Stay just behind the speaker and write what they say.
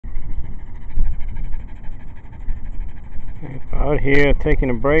Out here taking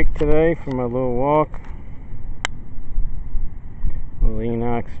a break today for my little walk. Well,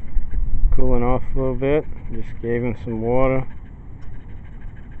 Enoch's cooling off a little bit. Just gave him some water.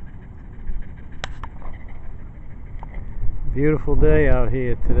 Beautiful day out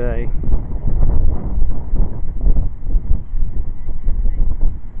here today.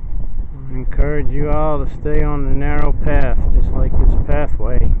 I encourage you all to stay on the narrow path, just like this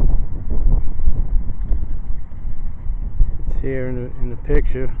pathway. It's here in the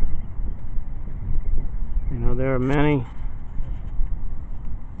picture. You know, there are many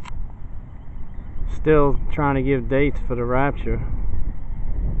still trying to give dates for the rapture.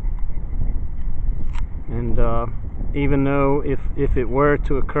 And even though if it were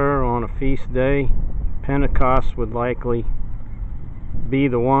to occur on a feast day, Pentecost would likely be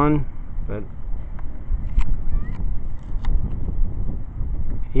the one, but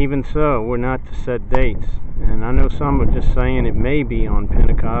even so, we're not to set dates. And I know some are just saying it may be on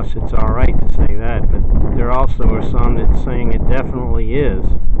Pentecost. It's alright to say that, but there also are some that's saying it definitely is.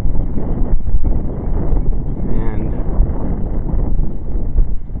 And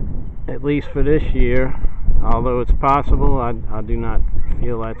at least for this year, although it's possible, I do not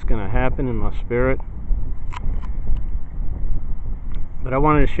feel that's going to happen in my spirit. But I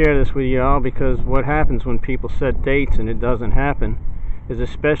wanted to share this with you all because what happens when people set dates and it doesn't happen is,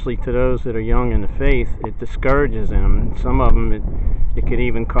 especially to those that are young in the faith, it discourages them. And some of them, it could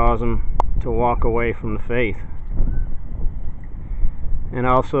even cause them to walk away from the faith. And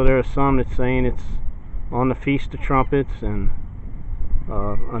also there are some that saying it's on the Feast of Trumpets, and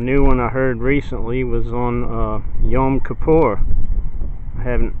a new one I heard recently was on Yom Kippur. I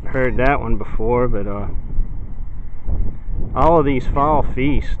haven't heard that one before, but all of these fall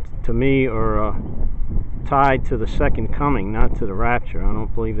feasts to me are tied to the second coming, not to the rapture. I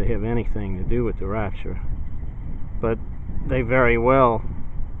don't believe they have anything to do with the rapture, but they very well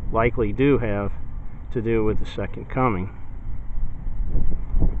likely do have to do with the second coming.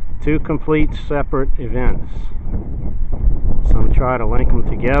 Two complete separate events. Some try to link them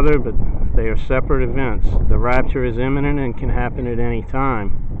together, but they are separate events. The rapture is imminent and can happen at any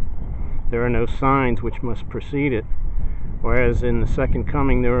time. There are no signs which must precede it, whereas in the second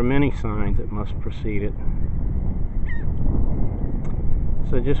coming there are many signs that must precede it.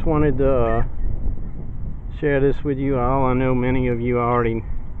 So just wanted to share this with you all. I know many of you already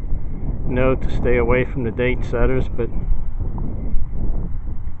know to stay away from the date setters, but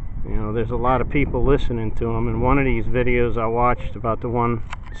you know, there's a lot of people listening to them. And one of these videos I watched about the one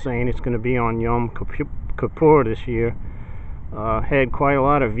saying it's going to be on Yom Kippur this year had quite a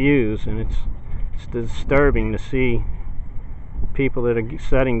lot of views, and it's disturbing to see people that are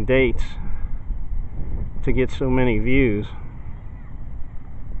setting dates to get so many views.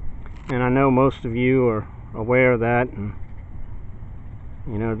 And I know most of you are aware of that, and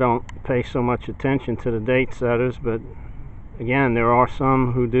you know, don't pay so much attention to the date setters, but again, there are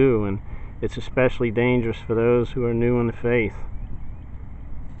some who do, and it's especially dangerous for those who are new in the faith.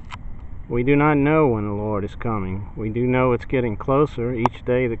 We do not know when the Lord is coming. We do know it's getting closer. Each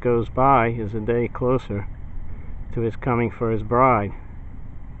day that goes by is a day closer to his coming for his bride.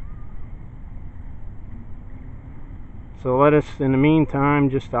 So let us, in the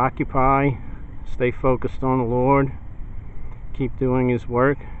meantime, just occupy, stay focused on the Lord, keep doing his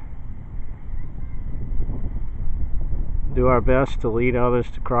work, do our best to lead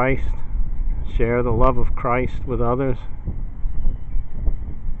others to Christ, share the love of Christ with others,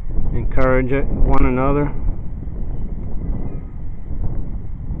 encourage one another,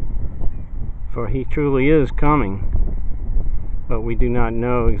 for he truly is coming, but we do not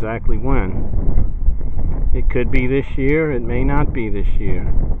know exactly when. It could be this year, it may not be this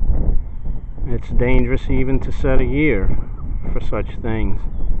year. It's dangerous even to set a year for such things,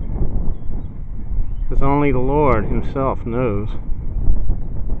 because only the Lord himself knows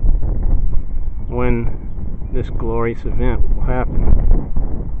when this glorious event will happen.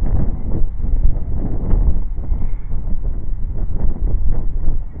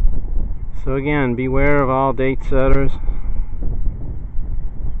 So again, beware of all date setters,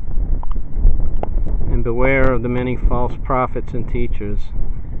 and beware of the many false prophets and teachers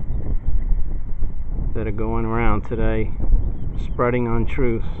that are going around today spreading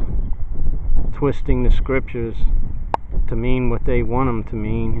untruths, twisting the scriptures to mean what they want them to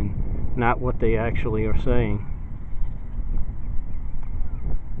mean and not what they actually are saying.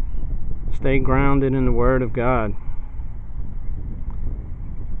 Stay grounded in the Word of God.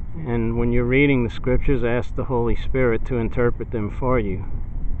 And when you're reading the scriptures, ask the Holy Spirit to interpret them for you.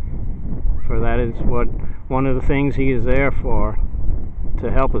 For that is what one of the things he is there for, to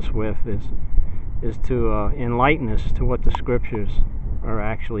help us with, is is to enlighten us to what the scriptures are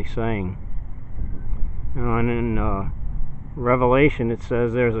actually saying. And in Revelation it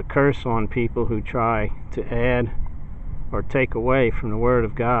says there's a curse on people who try to add or take away from the Word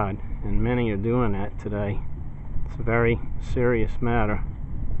of God, and many are doing that today. It's a very serious matter.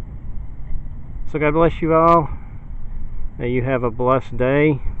 So God bless you all. May you have a blessed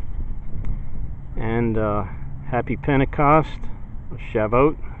day, and happy Pentecost,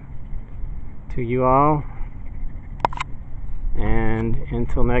 Shavuot, to you all. And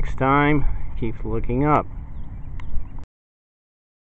until next time, keep looking up.